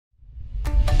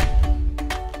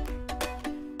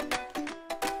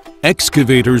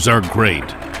Excavators are great.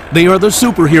 They are the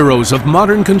superheroes of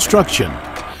modern construction.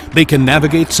 They can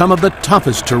navigate some of the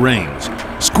toughest terrains,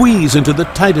 squeeze into the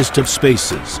tightest of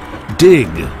spaces, dig,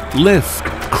 lift,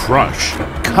 crush,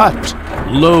 cut,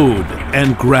 load,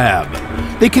 and grab.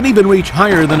 They can even reach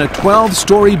higher than a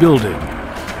 12-story building.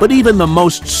 But even the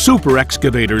most super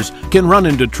excavators can run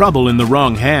into trouble in the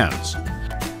wrong hands.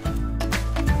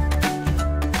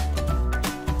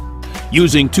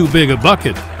 Using too big a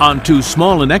bucket on too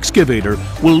small an excavator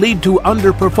will lead to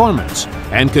underperformance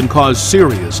and can cause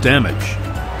serious damage.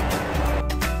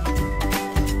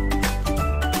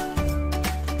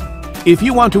 If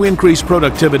you want to increase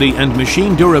productivity and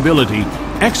machine durability,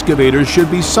 excavators should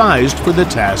be sized for the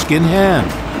task in hand.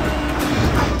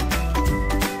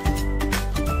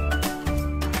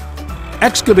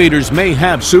 Excavators may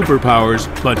have superpowers,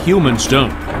 but humans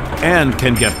don't, and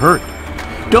can get hurt.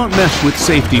 Don't mess with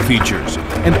safety features,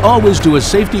 and always do a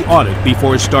safety audit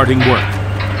before starting work.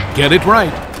 Get it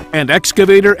right, and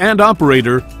excavator and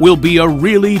operator will be a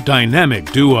really dynamic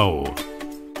duo.